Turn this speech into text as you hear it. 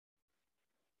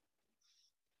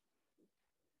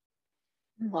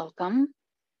Welcome.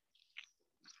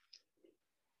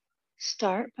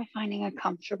 Start by finding a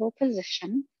comfortable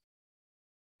position,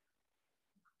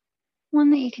 one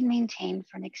that you can maintain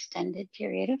for an extended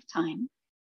period of time.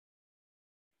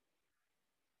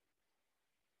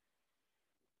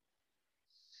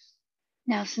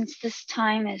 Now, since this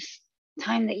time is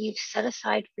time that you've set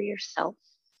aside for yourself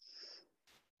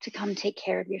to come take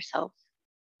care of yourself,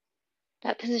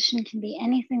 that position can be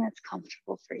anything that's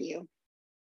comfortable for you.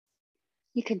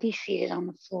 You could be seated on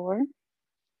the floor,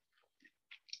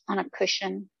 on a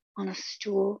cushion, on a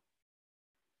stool,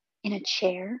 in a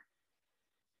chair.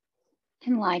 You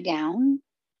can lie down,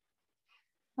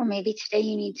 or maybe today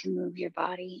you need to move your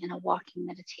body and a walking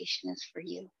meditation is for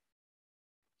you.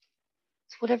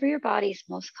 It's whatever your body is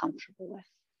most comfortable with.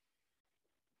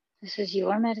 This is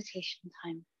your meditation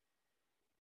time.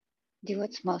 Do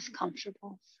what's most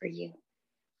comfortable for you.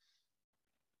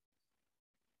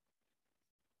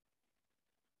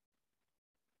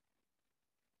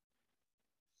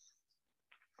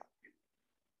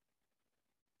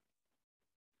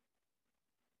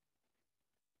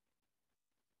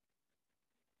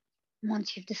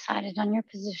 Once you've decided on your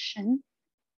position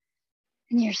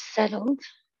and you're settled,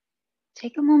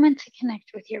 take a moment to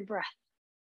connect with your breath.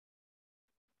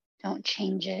 Don't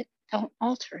change it. Don't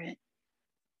alter it.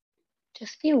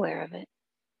 Just be aware of it.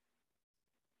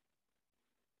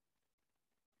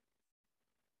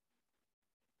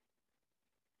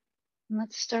 And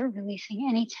let's start releasing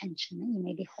any tension that you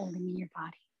may be holding in your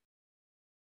body.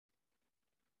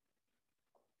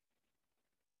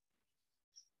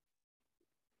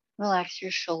 Relax your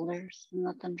shoulders and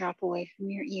let them drop away from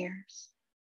your ears.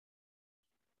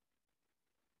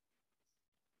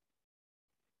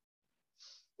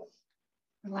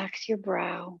 Relax your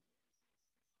brow.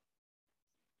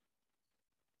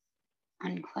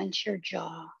 Unclench your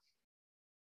jaw.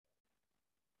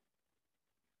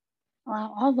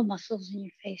 Allow all the muscles in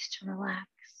your face to relax.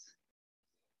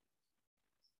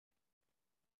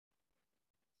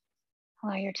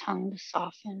 Allow your tongue to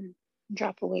soften and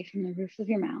drop away from the roof of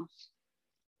your mouth.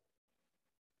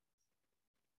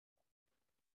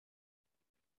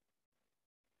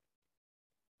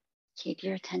 Keep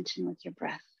your attention with your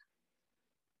breath.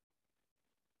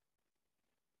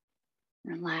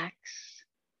 Relax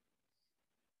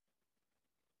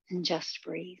and just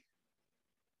breathe.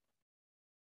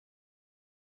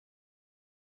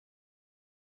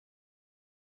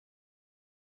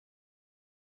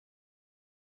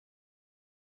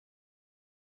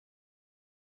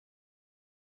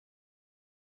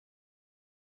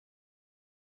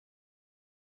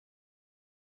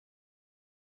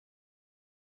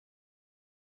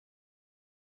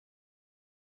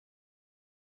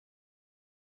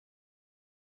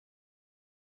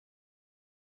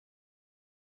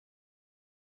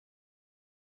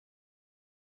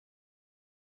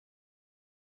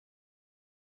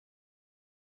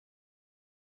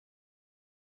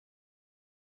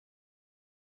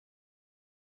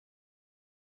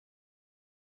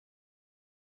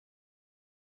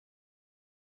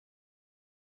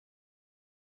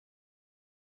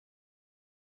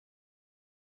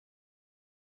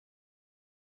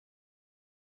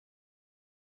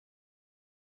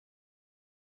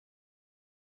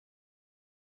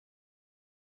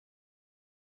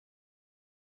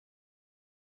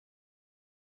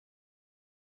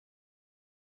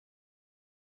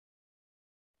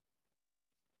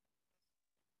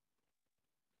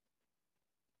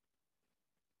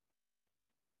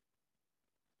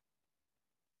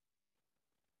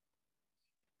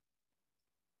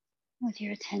 With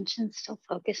your attention still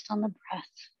focused on the breath,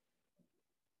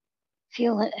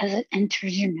 feel it as it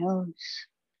enters your nose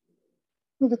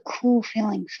with a cool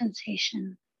feeling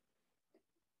sensation.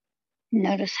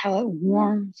 Notice how it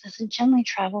warms as it gently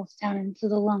travels down into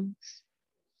the lungs.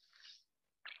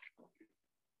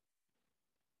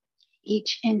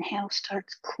 Each inhale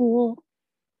starts cool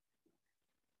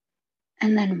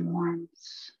and then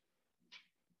warms.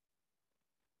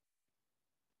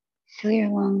 Fill your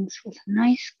lungs with a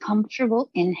nice,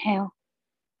 comfortable inhale,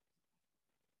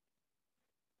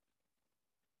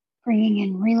 bringing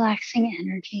in relaxing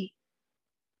energy.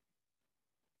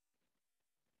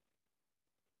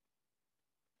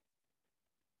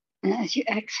 And as you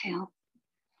exhale,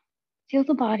 feel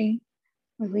the body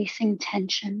releasing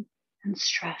tension and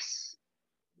stress.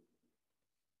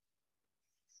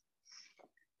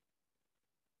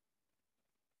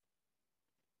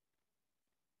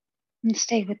 And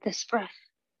stay with this breath,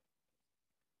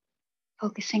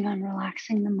 focusing on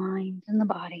relaxing the mind and the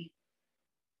body.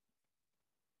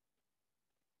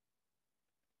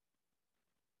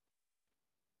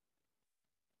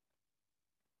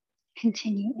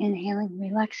 Continue inhaling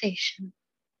relaxation,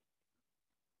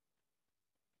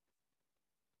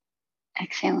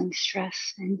 exhaling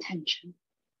stress and tension,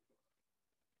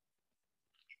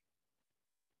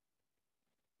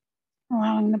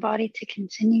 allowing the body to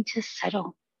continue to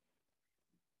settle.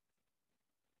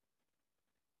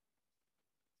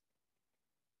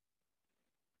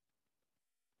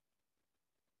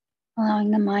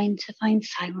 Allowing the mind to find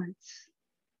silence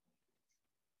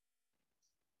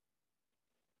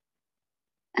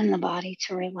and the body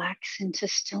to relax into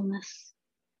stillness.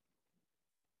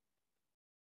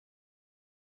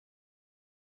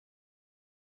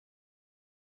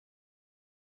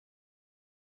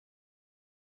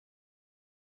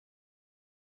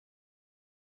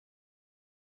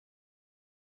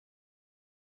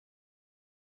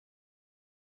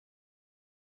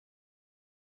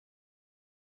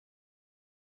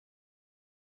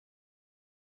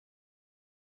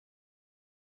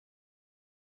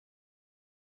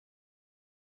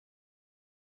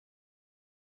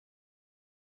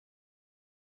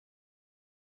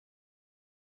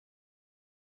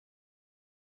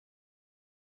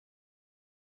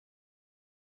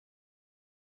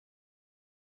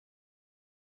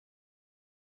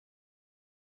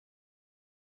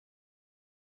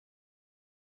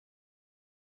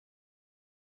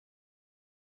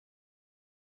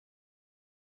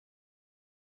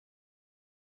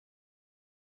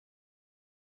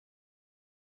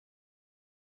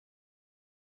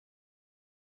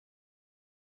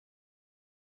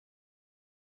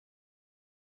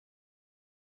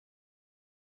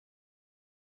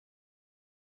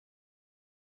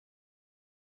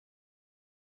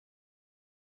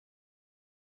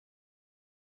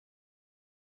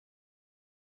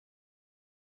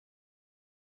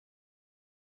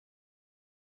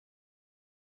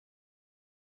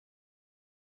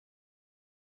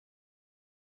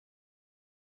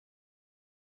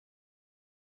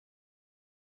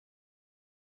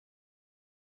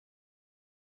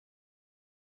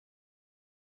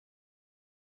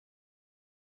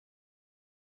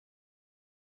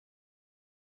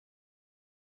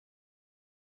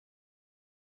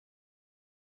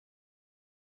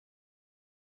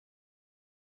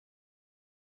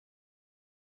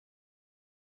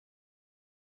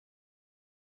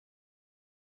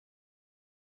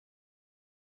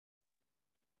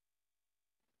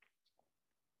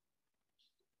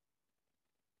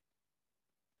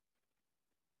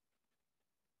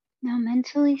 Now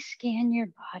mentally scan your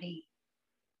body,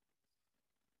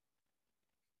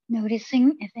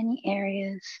 noticing if any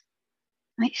areas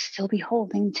might still be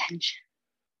holding tension.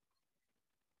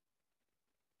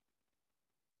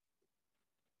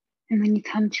 And when you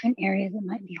come to an area that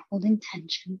might be holding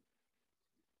tension,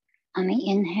 on the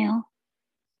inhale,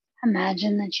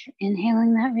 imagine that you're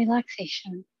inhaling that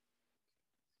relaxation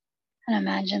and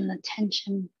imagine the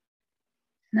tension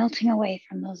melting away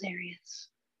from those areas.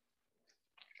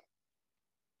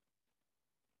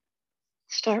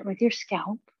 Start with your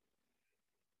scalp,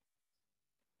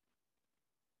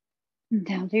 and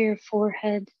down to your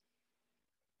forehead,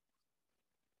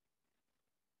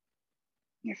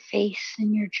 your face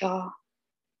and your jaw.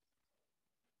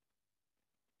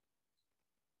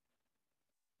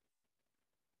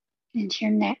 Into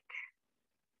your neck.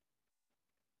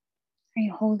 Are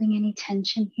you holding any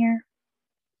tension here?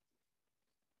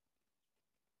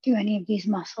 Do any of these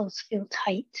muscles feel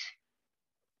tight?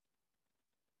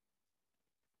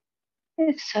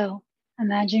 If so,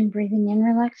 imagine breathing in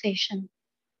relaxation.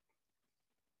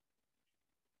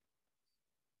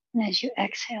 And as you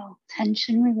exhale,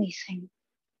 tension releasing,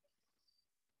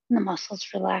 and the muscles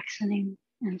relaxing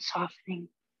and softening.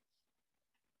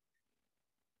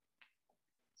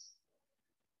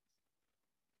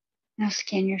 Now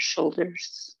scan your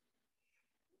shoulders,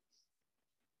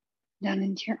 down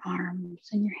into your arms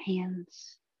and your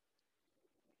hands.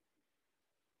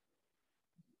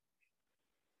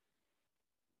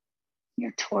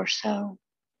 Your torso,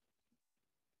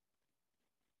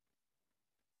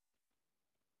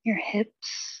 your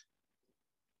hips,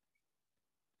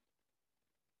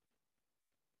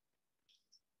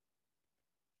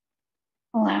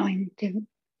 allowing the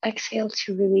exhale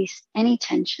to release any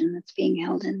tension that's being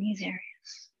held in these areas.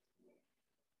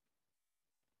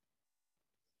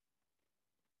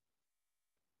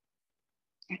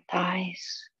 Your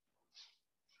thighs,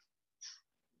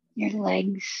 your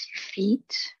legs, your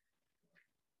feet.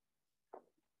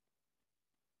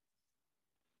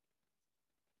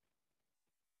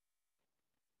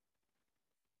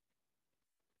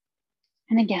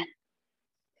 And again,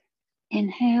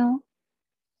 inhale,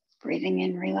 breathing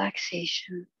in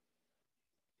relaxation.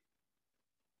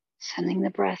 Sending the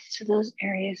breath to those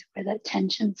areas where that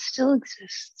tension still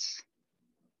exists.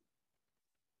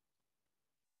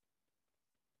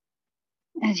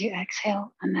 As you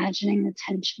exhale, imagining the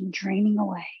tension draining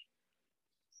away.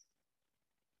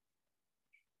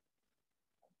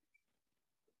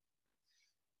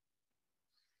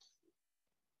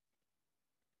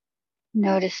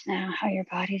 Notice now how your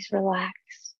body's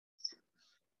relaxed.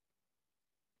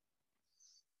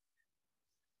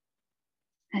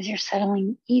 As you're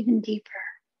settling even deeper,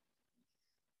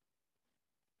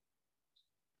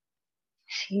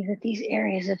 see that these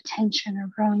areas of tension are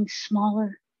growing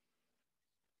smaller.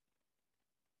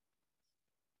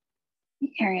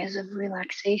 The areas of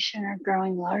relaxation are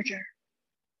growing larger.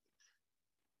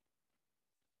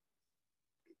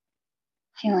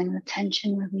 Feeling the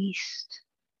tension released.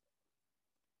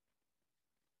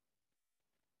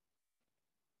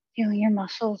 Feeling your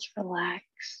muscles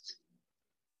relaxed.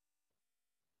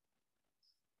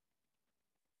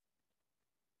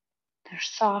 They're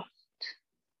soft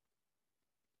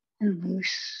and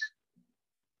loose.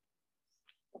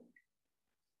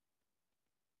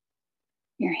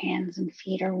 Your hands and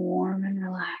feet are warm and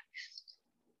relaxed.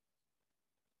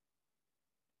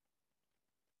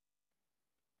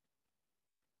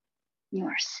 You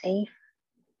are safe.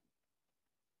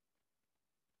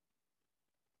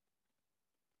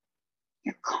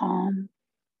 You're calm.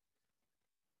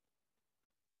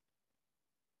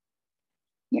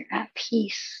 You're at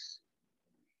peace.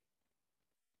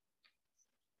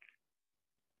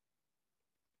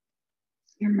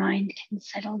 Your mind can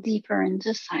settle deeper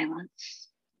into silence.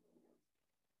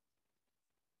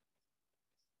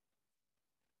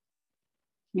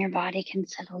 Your body can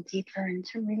settle deeper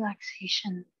into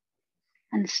relaxation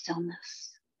and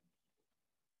stillness.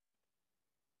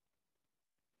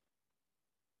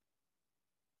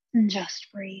 And just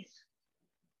breathe.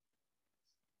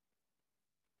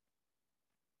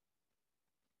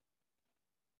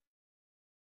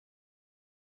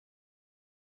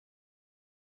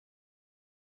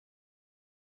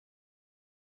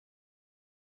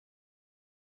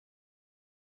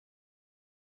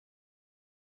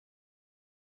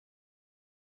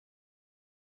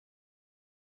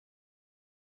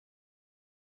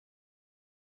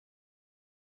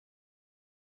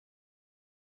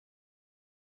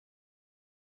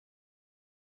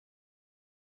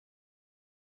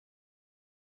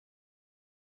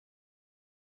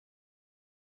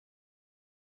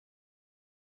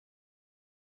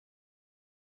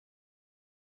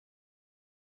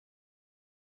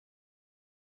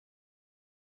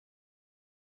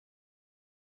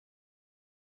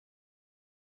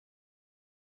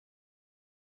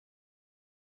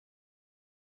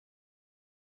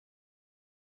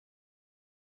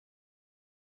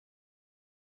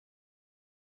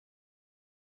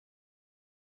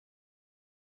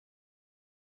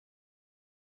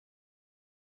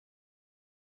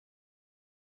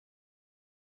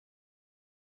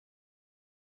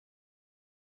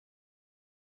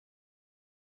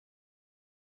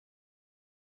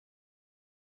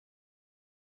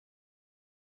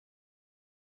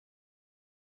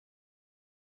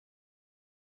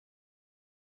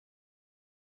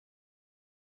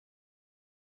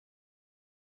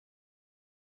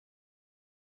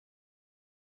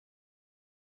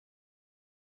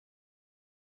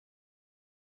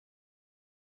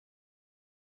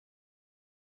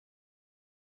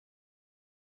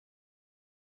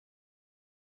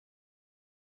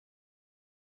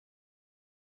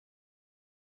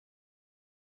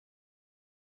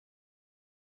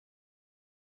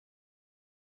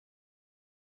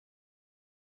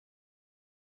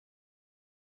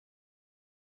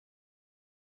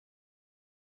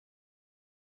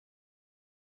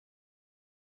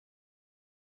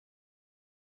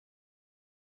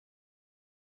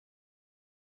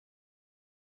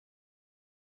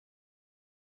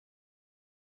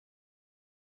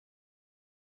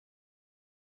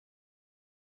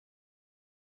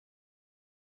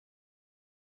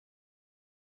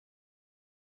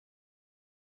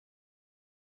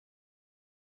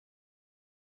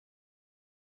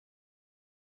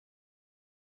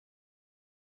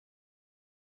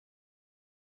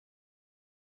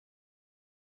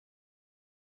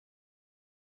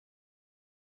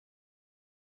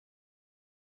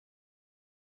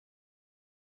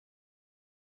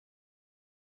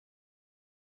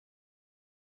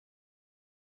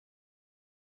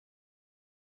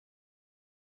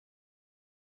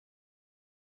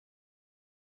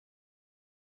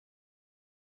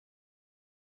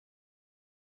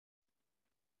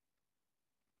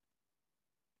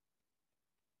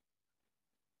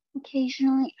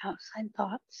 Occasionally, outside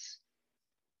thoughts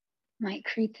might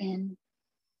creep in,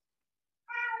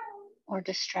 or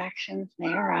distractions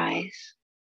may arise.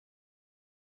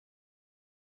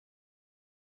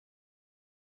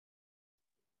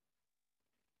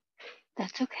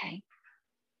 That's okay.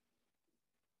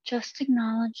 Just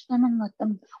acknowledge them and let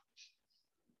them go.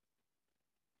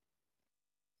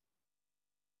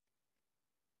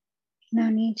 No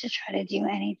need to try to do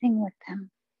anything with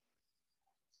them.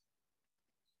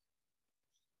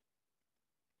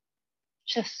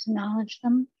 Just acknowledge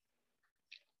them,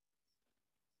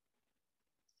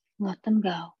 let them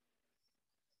go.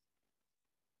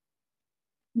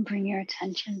 And bring your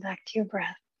attention back to your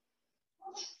breath.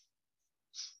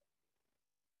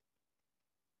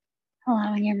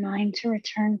 Allowing your mind to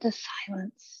return to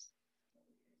silence.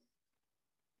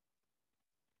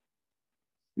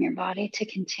 Your body to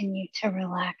continue to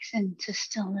relax into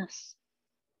stillness.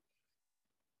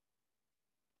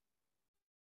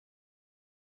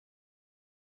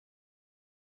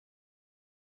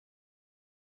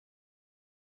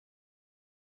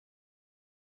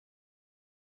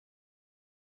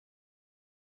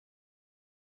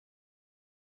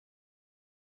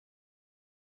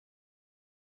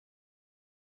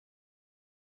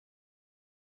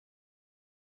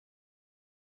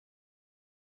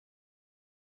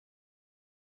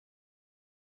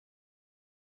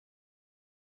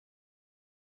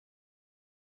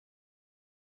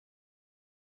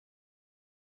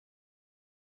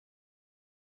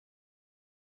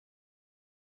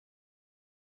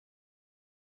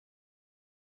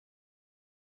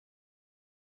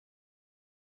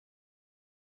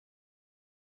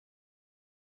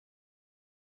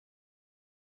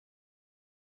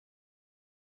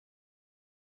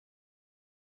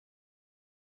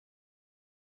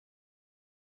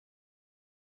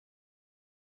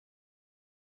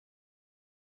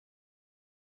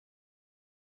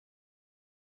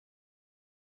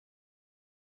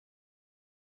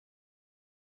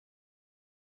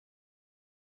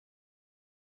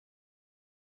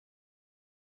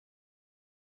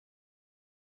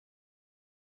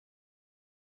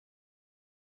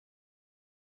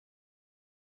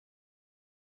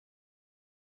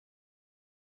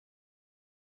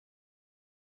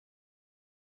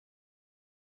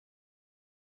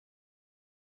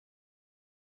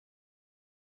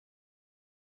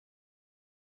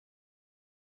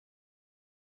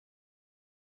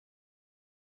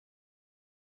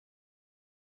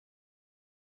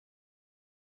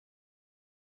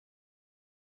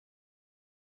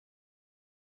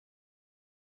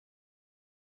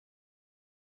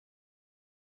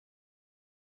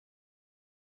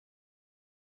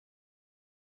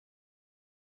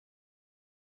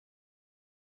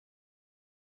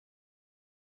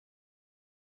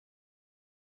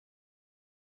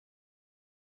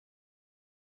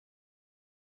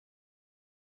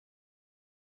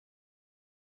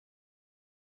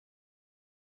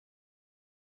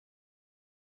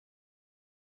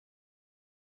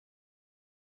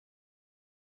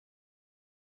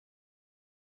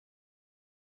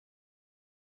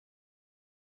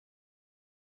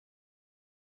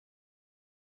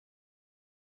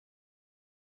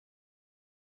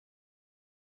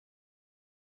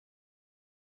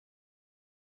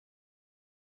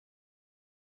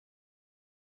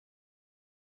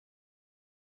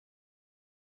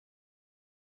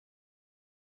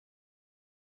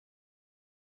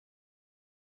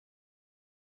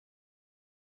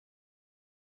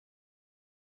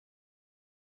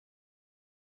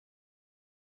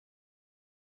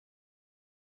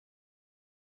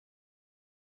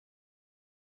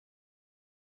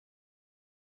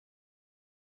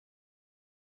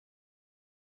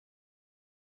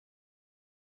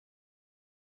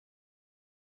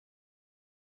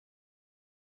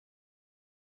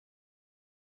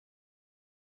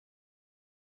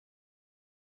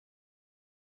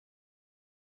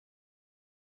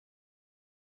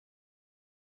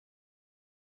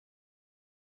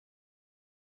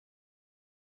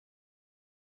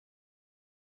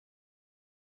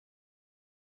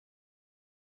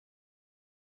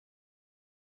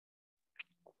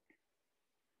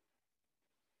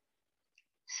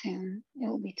 Soon it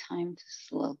will be time to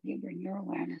slowly bring your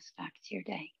awareness back to your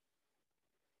day.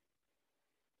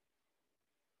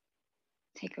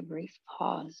 Take a brief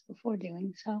pause before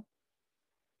doing so.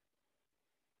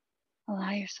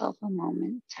 Allow yourself a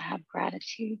moment to have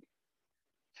gratitude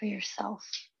for yourself,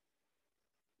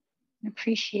 an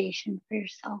appreciation for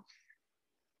yourself,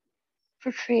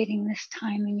 for creating this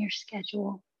time in your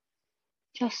schedule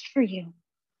just for you.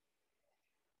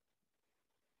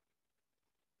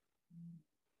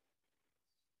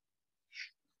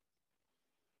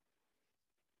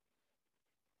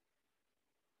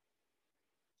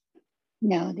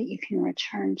 Know that you can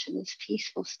return to this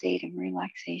peaceful state of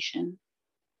relaxation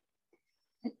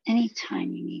at any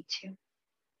time you need to.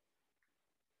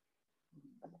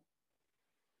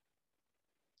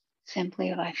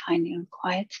 Simply by finding a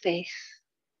quiet space,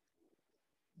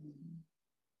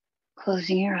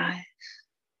 closing your eyes,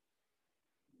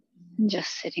 and just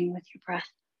sitting with your breath.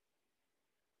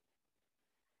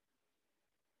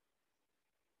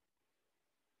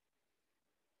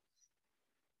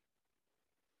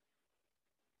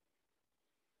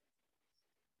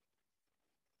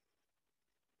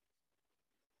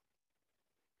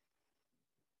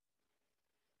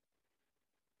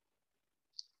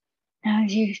 Now,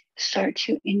 as you start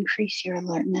to increase your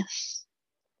alertness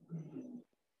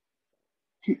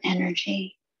and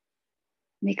energy,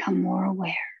 become more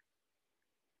aware.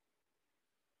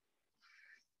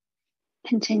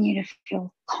 Continue to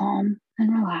feel calm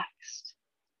and relaxed.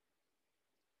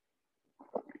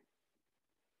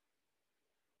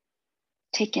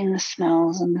 Take in the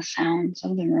smells and the sounds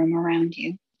of the room around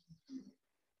you.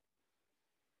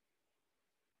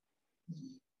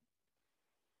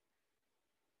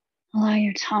 Allow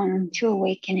your tongue to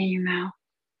awaken in your mouth.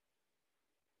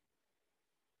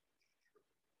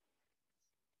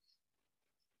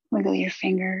 Wiggle your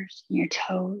fingers and your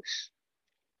toes.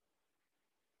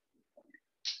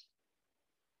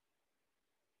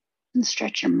 And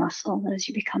stretch your muscle as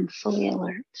you become fully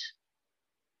alert.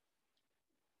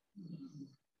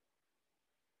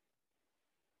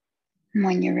 And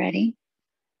when you're ready,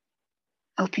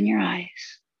 open your eyes.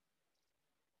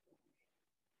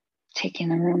 Take in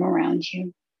the room around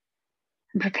you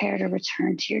and prepare to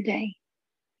return to your day.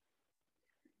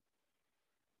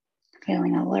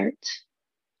 Feeling alert,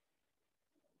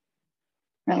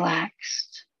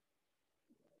 relaxed,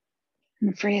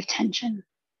 and free of tension.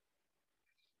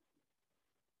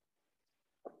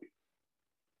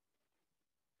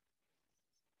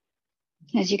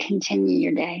 As you continue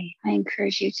your day, I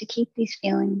encourage you to keep these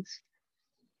feelings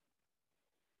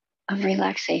of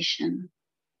relaxation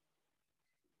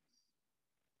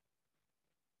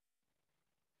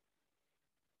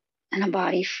and a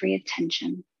body free of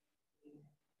tension.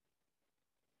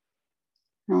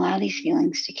 And allow these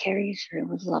feelings to carry you through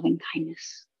with loving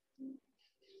kindness.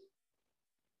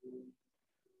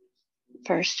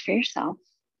 First for yourself,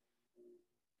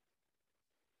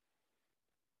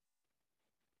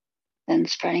 then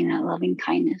spreading that loving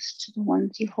kindness to the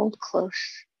ones you hold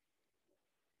close,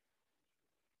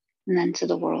 and then to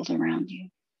the world around you.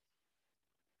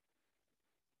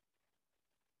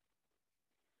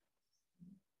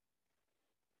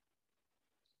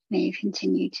 May you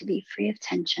continue to be free of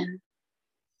tension.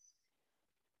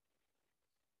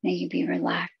 May you be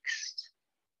relaxed.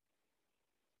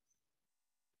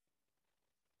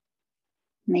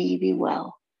 May you be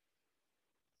well.